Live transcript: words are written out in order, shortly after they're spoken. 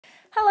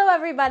Hello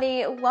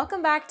everybody,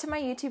 welcome back to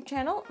my YouTube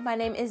channel. My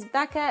name is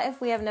Becca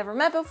if we have never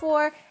met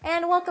before,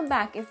 and welcome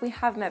back if we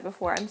have met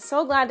before. I'm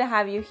so glad to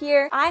have you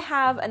here. I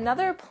have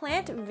another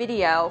plant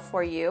video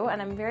for you and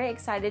I'm very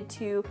excited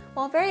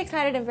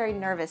and very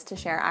nervous to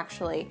share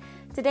actually.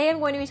 Today I'm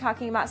going to be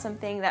talking about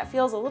something that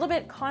feels a little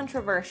bit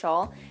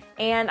controversial,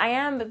 and I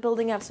am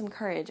building up some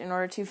courage in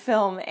order to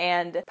film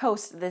and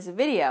post this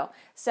video.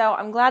 So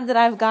I'm glad that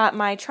I've got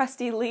my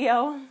trusty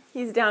Leo.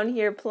 He's down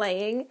here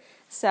playing.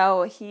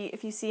 So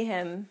if you see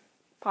him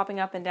popping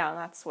up and down,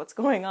 that's what's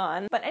going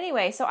on. But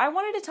anyway, so I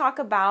wanted to talk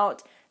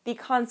about the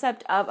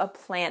concept of a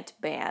plant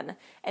ban.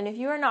 And if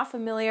you are not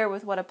familiar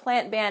with what a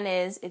plant ban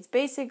is, it's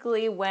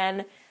basically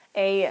when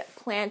a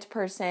plant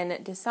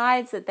person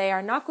decides that they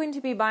are not going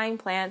to be buying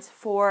plants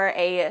for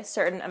a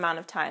certain amount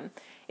of time.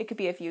 It could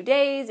be a few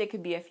days, it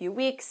could be a few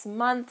weeks,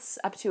 months,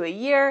 up to a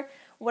year,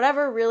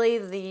 whatever really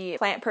the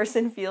plant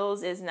person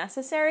feels is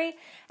necessary.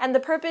 And the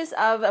purpose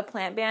of a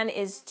plant ban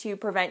is to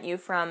prevent you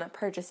from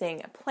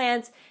purchasing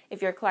plants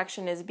if your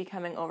collection is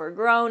becoming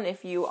overgrown,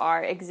 if you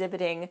are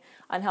exhibiting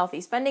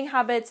unhealthy spending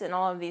habits, and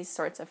all of these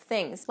sorts of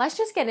things. Let's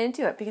just get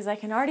into it because I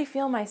can already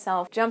feel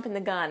myself jumping the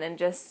gun and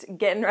just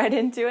getting right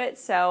into it.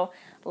 So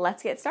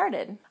let's get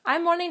started.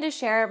 I'm wanting to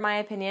share my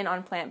opinion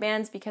on plant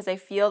bans because I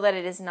feel that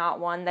it is not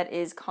one that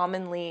is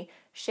commonly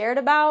shared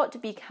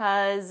about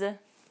because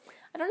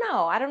I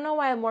don't know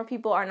why more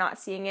people are not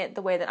seeing it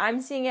the way that I'm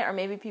seeing it, or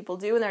maybe people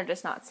do and they're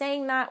just not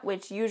saying that,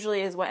 which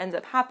usually is what ends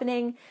up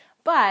happening.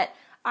 But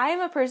I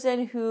am a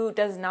person who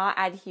does not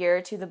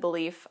adhere to the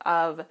belief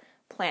of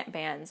plant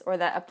bans or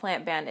that a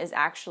plant ban is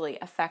actually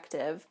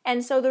effective.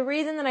 And so the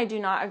reason that I do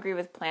not agree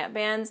with plant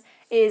bans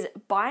is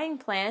buying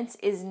plants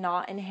is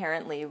not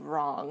inherently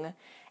wrong.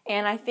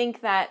 And I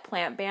think that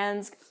plant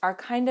bans are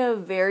kind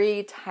of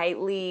very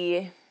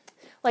tightly,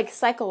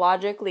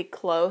 psychologically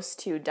close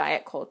to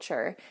diet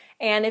culture.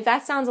 And if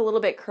that sounds a little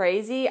bit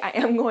crazy, I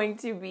am going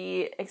to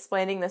be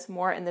explaining this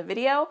more in the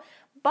video,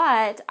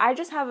 but I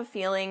just have a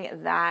feeling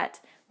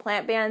that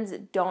plant bans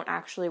don't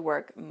actually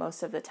work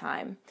most of the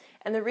time.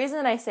 And the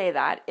reason I say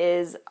that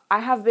is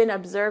I have been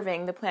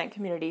observing the plant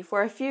community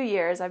for a few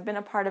years. I've been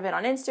a part of it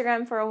on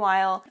Instagram for a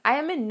while. I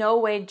am in no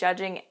way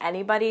judging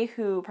anybody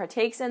who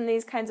partakes in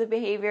these kinds of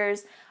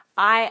behaviors.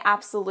 I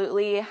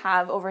absolutely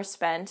have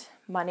overspent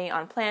money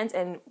on plants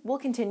and will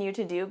continue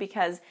to do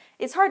because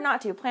it's hard not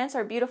to. Plants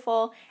are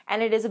beautiful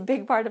and it is a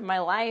big part of my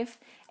life,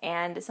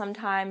 and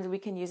sometimes we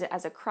can use it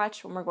as a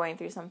crutch when we're going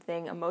through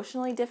something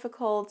emotionally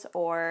difficult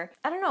or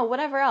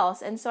whatever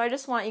else. And so I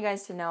just want you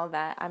guys to know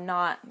that I'm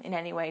not in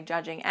any way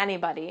judging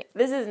anybody.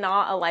 This is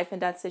not a life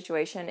and death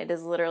situation. It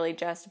is literally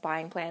just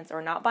buying plants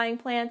or not buying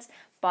plants.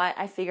 But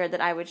I figured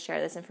that I would share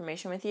this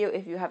information with you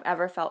if you have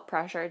ever felt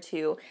pressure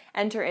to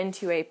enter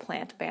into a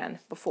plant ban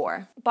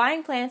before.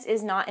 Buying plants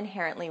is not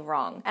inherently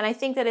wrong, and I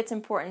think that it's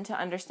important to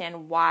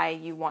understand why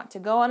you want to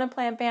go on a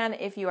plant ban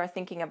if you are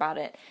thinking about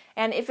it.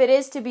 And if it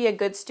is to be a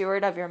good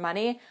steward of your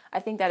money,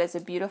 I think that is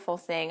a beautiful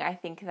thing. I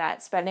think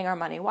that spending our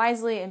money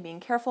wisely and being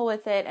careful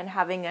with it and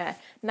having a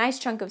nice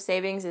chunk of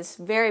savings is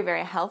very,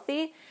 very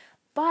healthy.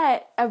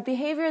 But a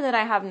behavior that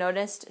I have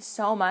noticed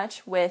so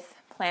much with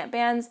plant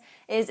bans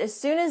is as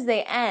soon as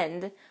they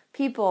end,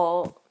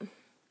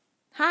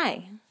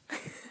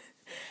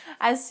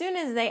 as soon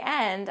as they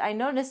end, I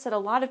notice that a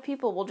lot of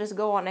people will just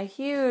go on a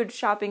huge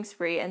shopping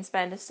spree and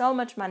spend so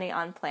much money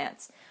on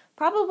plants.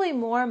 Probably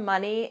more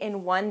money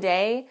in one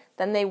day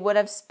than they would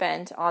have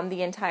spent on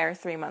the entire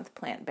 3-month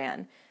plant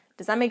ban.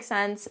 Does that make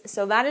sense?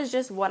 So that is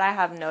just what I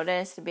have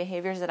noticed,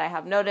 behaviors that I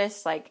have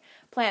noticed, like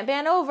plant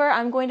ban over,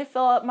 I'm going to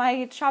fill up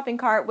my shopping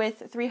cart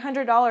with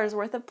 $300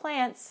 worth of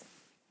plants.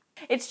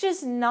 It's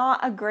just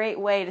not a great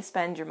way to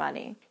spend your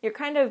money. You're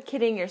kind of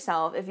kidding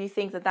yourself if you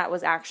think that that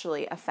was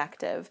actually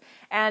effective.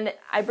 And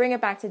I bring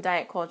it back to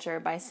diet culture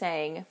by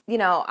saying,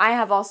 I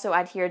have also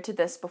adhered to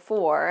this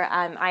before.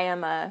 I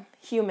am a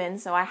human,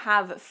 so I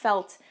have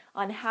felt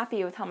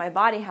unhappy with how my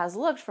body has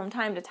looked from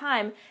time to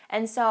time.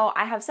 And so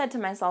I have said to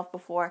myself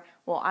before,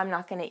 well, I'm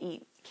not going to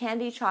eat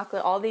candy,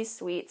 chocolate, all these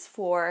sweets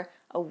for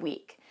a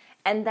week.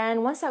 And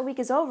then once that week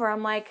is over,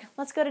 I'm like,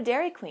 let's go to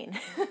Dairy Queen.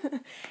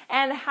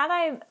 And had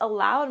I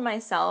allowed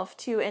myself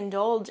to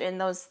indulge in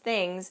those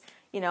things,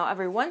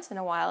 every once in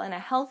a while in a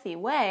healthy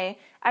way,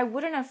 I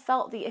wouldn't have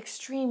felt the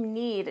extreme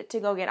need to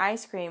go get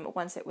ice cream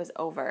once it was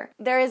over.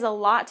 There is a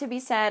lot to be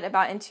said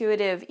about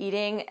intuitive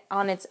eating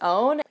on its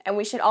own, and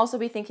we should also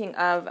be thinking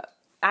of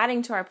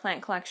adding to our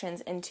plant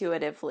collections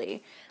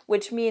intuitively,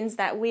 which means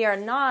that we are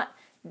not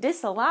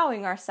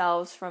disallowing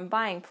ourselves from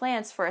buying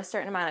plants for a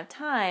certain amount of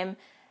time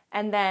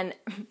and then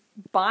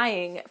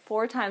buying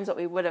 4 times what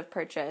we would have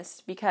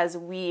purchased because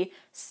we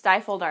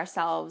stifled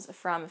ourselves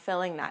from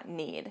filling that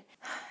need.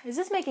 Is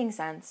this making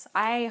sense?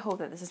 I hope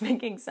that this is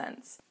making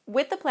sense.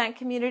 With the plant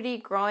community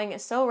growing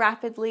so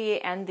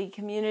rapidly and the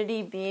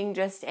community being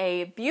just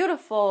a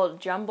beautiful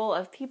jumble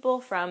of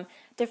people from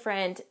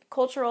different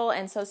cultural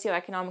and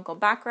socioeconomical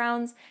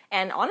backgrounds,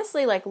 and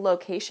honestly,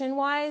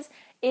 location-wise,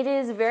 it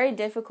is very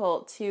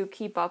difficult to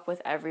keep up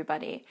with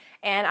everybody.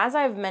 And as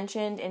I've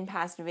mentioned in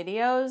past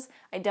videos,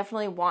 I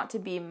definitely want to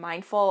be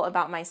mindful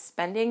about my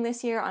spending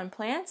this year on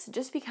plants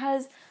just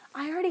because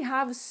I already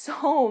have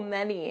so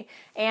many,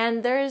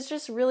 and there is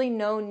just really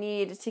no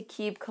need to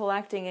keep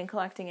collecting and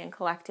collecting and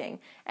collecting.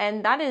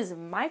 And that is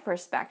my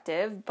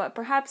perspective, but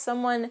perhaps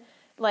someone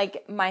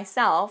like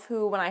myself,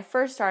 who when I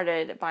first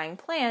started buying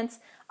plants,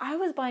 I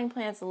was buying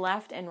plants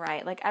left and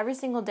right. Like every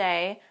single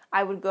day,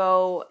 I would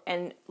go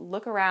and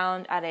look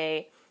around at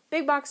a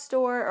big box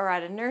store or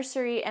at a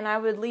nursery, and I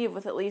would leave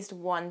with at least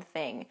one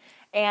thing.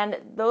 And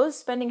those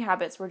spending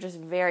habits were just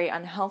very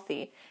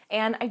unhealthy.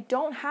 And I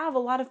don't have a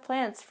lot of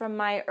plants from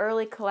my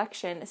early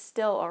collection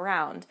still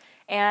around.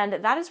 And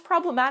that is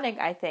problematic,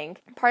 I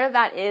think. Part of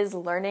that is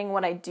learning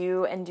what I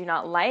do and do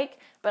not like,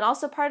 but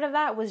also part of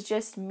that was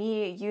just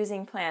me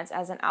using plants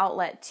as an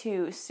outlet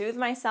to soothe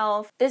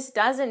myself. This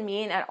doesn't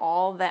mean at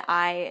all that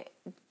I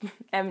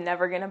am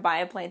never going to buy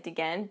a plant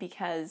again,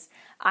 because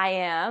I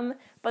am.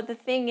 But the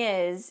thing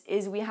is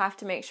we have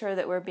to make sure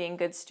that we're being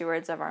good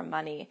stewards of our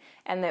money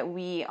and that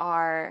we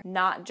are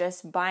not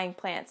just buying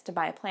plants to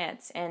buy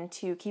plants and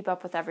to keep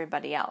up with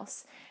everybody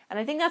else. And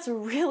I think that's a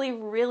really,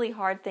 really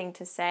hard thing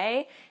to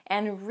say,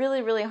 and a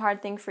really, really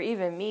hard thing for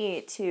even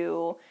me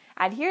to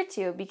adhere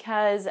to,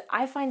 because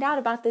I find out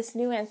about this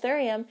new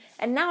anthurium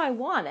and now I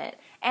want it.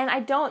 And I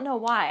don't know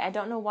why. I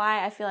don't know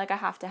why I feel like I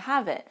have to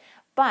have it.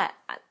 But,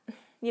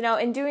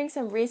 in doing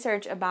some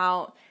research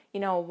about,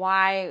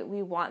 why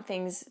we want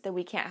things that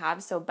we can't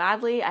have so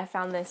badly, I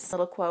found this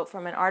little quote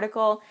from an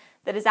article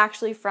that is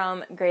actually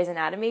from Grey's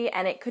Anatomy,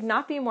 and it could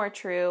not be more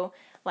true.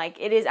 Like,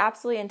 it is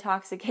absolutely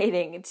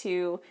intoxicating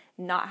to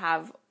not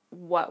have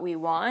what we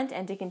want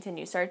and to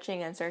continue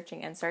searching and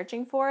searching and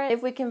searching for it.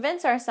 If we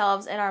convince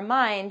ourselves in our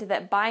mind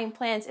that buying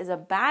plants is a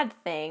bad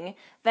thing,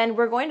 then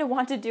we're going to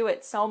want to do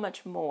it so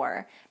much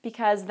more,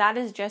 because that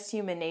is just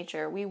human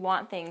nature. We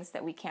want things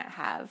that we can't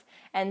have.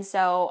 And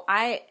so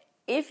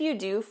if you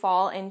do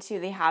fall into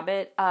the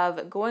habit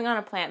of going on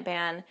a plant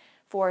ban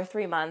for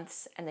 3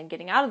 months and then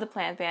getting out of the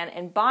plant ban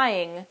and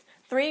buying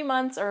 3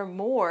 months or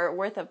more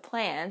worth of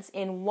plants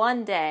in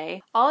one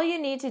day, all you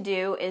need to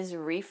do is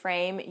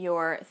reframe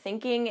your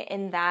thinking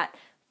in that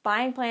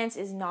buying plants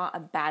is not a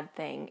bad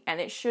thing, and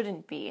it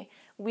shouldn't be.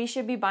 We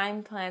should be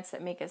buying plants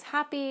that make us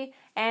happy,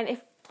 and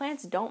if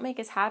plants don't make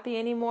us happy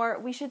anymore,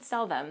 we should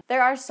sell them.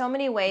 There are so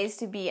many ways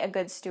to be a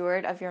good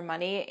steward of your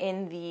money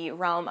in the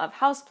realm of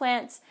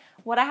houseplants.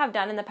 What I have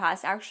done in the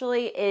past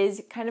actually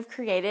is kind of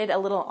created a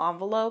little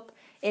envelope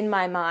in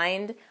my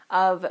mind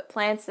of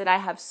plants that I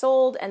have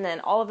sold, and then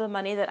all of the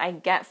money that I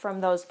get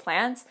from those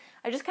plants,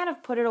 I just kind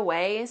of put it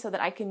away so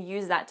that I can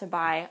use that to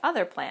buy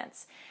other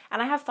plants.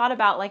 And I have thought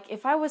about, like,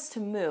 if I was to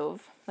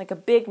move, like a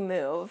big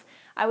move,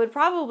 I would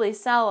probably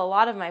sell a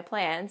lot of my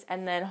plants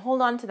and then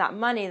hold on to that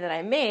money that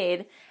I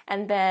made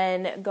and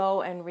then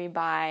go and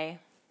rebuy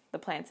the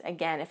plants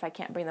again if I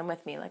can't bring them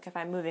with me, like if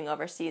I'm moving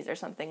overseas or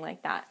something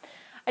like that.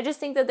 I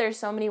just think that there's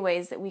so many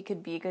ways that we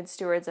could be good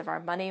stewards of our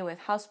money with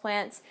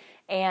houseplants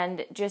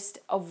and just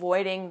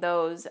avoiding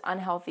those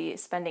unhealthy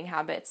spending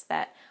habits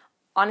that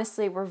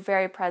honestly were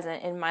very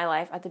present in my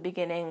life at the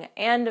beginning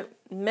and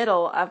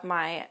middle of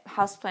my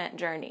houseplant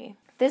journey.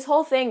 This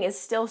whole thing is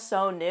still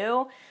so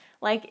new.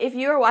 Like, if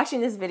you are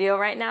watching this video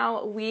right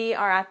now, we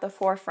are at the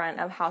forefront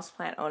of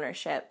houseplant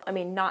ownership. I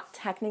mean, not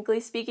technically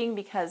speaking,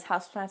 because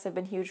houseplants have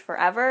been huge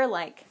forever,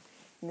 like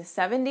in the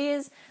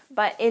 70s,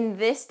 but in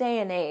this day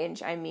and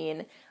age, I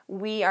mean,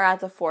 we are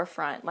at the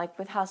forefront, like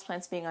with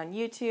houseplants being on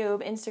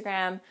YouTube,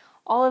 Instagram,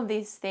 all of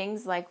these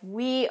things, like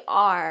we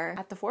are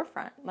at the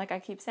forefront, like I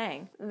keep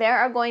saying. There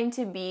are going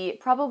to be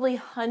probably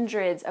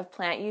hundreds of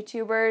plant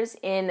YouTubers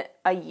in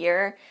a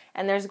year,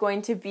 and there's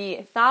going to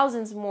be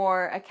thousands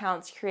more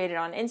accounts created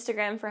on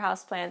Instagram for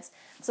houseplants.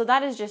 So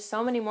that is just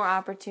so many more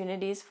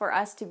opportunities for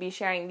us to be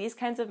sharing these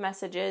kinds of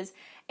messages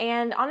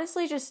and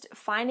honestly just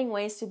finding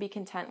ways to be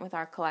content with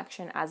our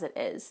collection as it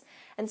is.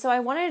 And so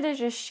I wanted to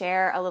just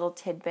share a little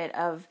tidbit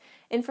of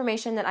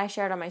information that I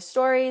shared on my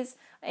stories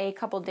a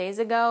couple days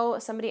ago.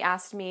 Somebody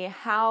asked me,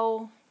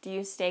 how do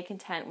you stay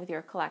content with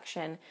your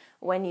collection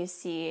when you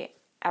see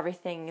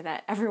everything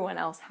that everyone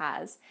else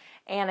has?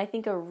 And I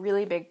think a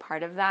really big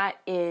part of that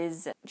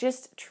is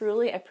just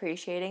truly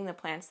appreciating the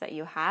plants that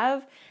you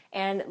have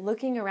and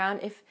looking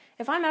around.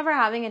 If I'm ever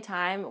having a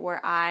time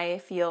where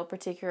I feel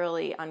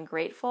particularly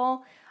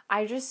ungrateful,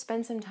 I just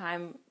spend some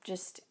time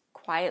just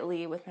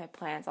quietly with my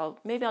plants.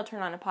 Maybe I'll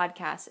turn on a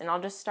podcast and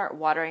I'll just start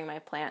watering my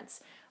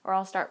plants, or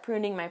I'll start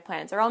pruning my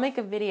plants, or I'll make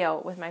a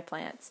video with my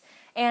plants.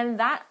 And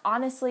that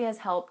honestly has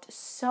helped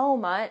so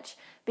much,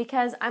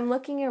 because I'm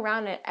looking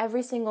around at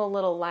every single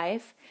little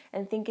life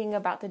and thinking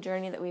about the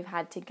journey that we've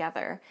had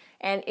together.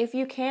 And if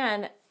you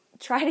can,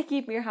 try to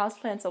keep your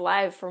houseplants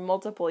alive for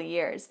multiple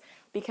years,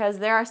 because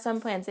there are some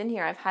plants in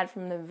here I've had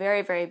from the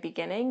very, very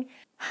beginning.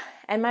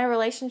 And my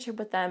relationship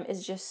with them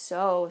is just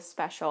so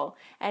special.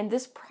 And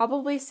this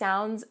probably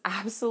sounds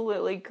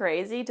absolutely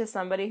crazy to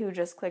somebody who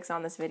just clicks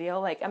on this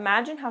video. Like,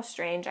 imagine how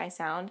strange I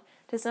sound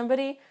to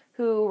somebody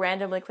who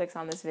randomly clicks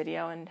on this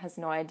video and has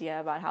no idea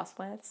about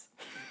houseplants.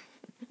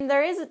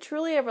 There is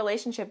truly a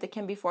relationship that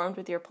can be formed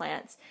with your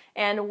plants,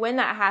 and when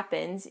that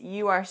happens,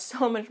 you are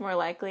so much more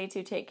likely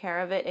to take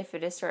care of it if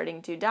it is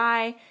starting to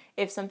die.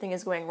 If something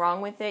is going wrong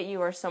with it,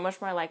 you are so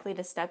much more likely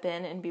to step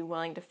in and be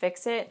willing to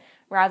fix it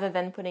rather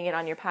than putting it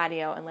on your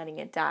patio and letting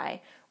it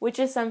die, which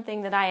is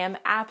something that I am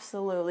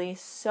absolutely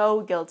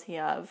so guilty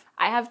of.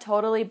 I have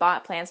totally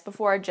bought plants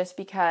before just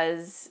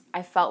because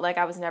I felt like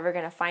I was never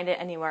going to find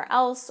it anywhere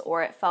else,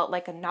 or it felt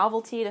like a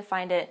novelty to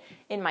find it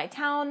in my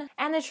town.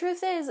 And the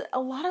truth is, a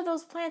lot of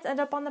those plants end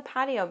up on the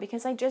patio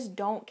because I just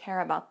don't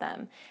care about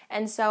them.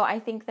 And so I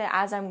think that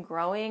as I'm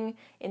growing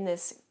in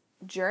this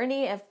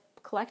journey of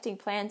collecting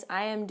plants,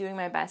 I am doing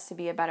my best to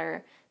be a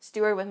better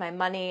steward with my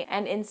money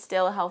and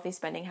instill healthy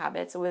spending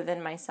habits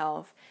within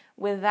myself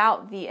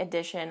without the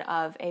addition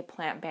of a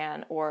plant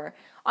ban, or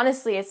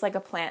honestly, it's like a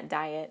plant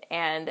diet.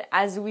 And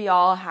as we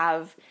all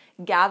have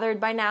gathered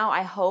by now,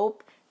 I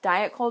hope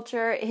diet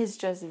culture is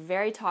just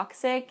very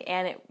toxic,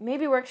 and it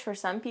maybe works for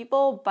some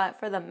people, but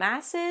for the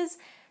masses,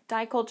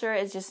 diet culture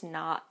is just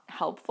not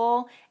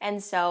helpful.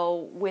 And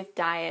so with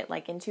diet,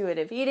 like,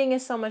 intuitive eating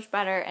is so much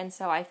better. And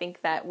so I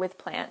think that with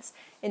plants,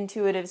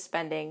 intuitive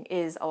spending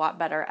is a lot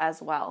better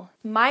as well.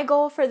 My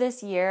goal for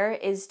this year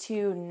is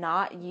to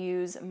not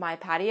use my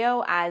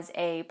patio as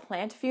a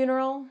plant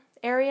funeral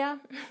area.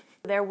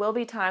 There will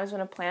be times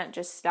when a plant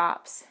just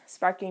stops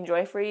sparking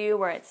joy for you,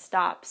 where it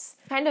stops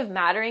kind of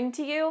mattering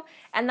to you,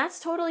 and that's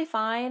totally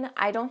fine.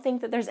 I don't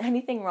think that there's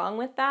anything wrong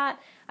with that.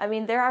 I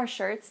mean, there are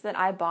shirts that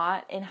I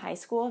bought in high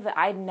school that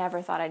I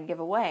never thought I'd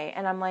give away,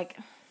 and I'm like,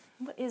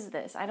 what is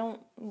this?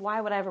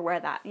 Why would I ever wear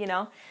that, you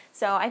know?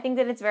 So I think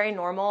that it's very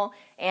normal,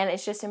 and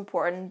it's just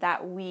important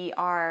that we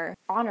are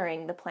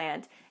honoring the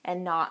plant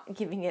and not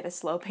giving it a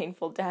slow,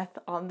 painful death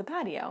on the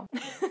patio.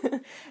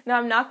 Now,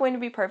 I'm not going to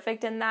be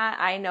perfect in that.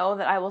 I know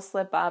that I will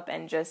slip up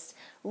and just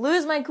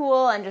lose my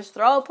cool and just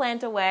throw a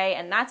plant away,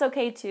 and that's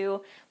okay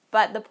too.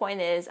 But the point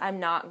is, I'm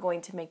not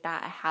going to make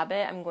that a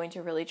habit. I'm going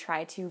to really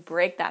try to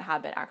break that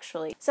habit,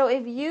 actually. So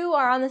if you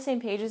are on the same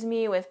page as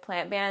me with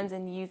plant bans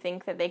and you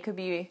think that they could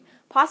be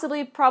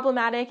possibly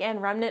problematic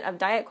and remnant of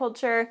diet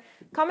culture,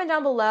 comment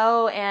down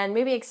below and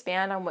maybe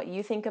expand on what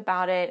you think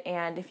about it.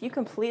 And if you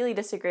completely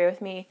disagree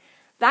with me,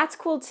 that's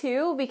cool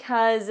too,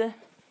 because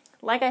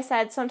like I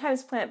said,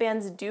 sometimes plant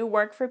bans do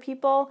work for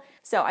people.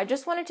 So I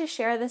just wanted to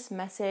share this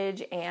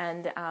message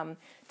and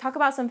talk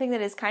about something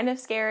that is kind of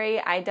scary.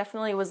 I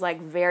definitely was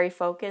like very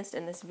focused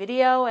in this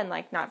video and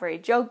like not very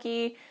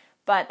jokey,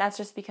 but that's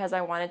just because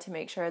I wanted to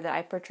make sure that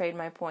I portrayed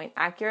my point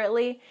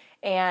accurately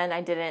and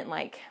I didn't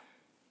like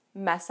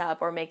mess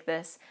up or make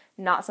this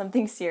not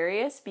something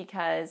serious,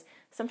 because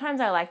sometimes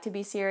I like to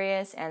be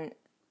serious, and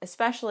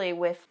especially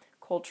with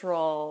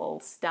cultural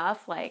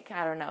stuff, like,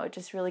 I don't know, it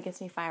just really gets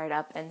me fired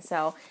up. And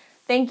so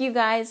thank you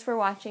guys for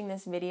watching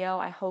this video.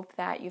 I hope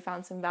that you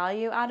found some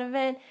value out of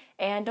it,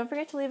 and don't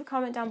forget to leave a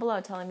comment down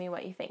below telling me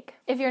what you think.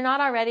 If you're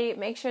not already,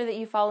 make sure that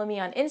you follow me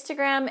on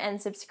Instagram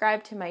and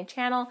subscribe to my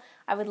channel.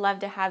 I would love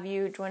to have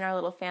you join our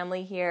little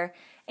family here,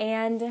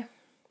 and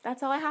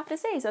that's all I have to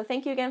say. So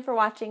thank you again for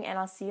watching, and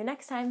I'll see you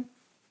next time.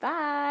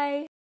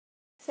 Bye!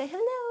 Say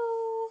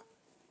hello!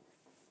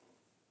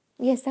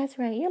 Yes, that's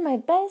right. You're my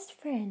best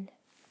friend.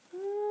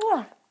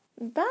 Mwah.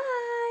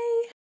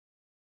 Bye!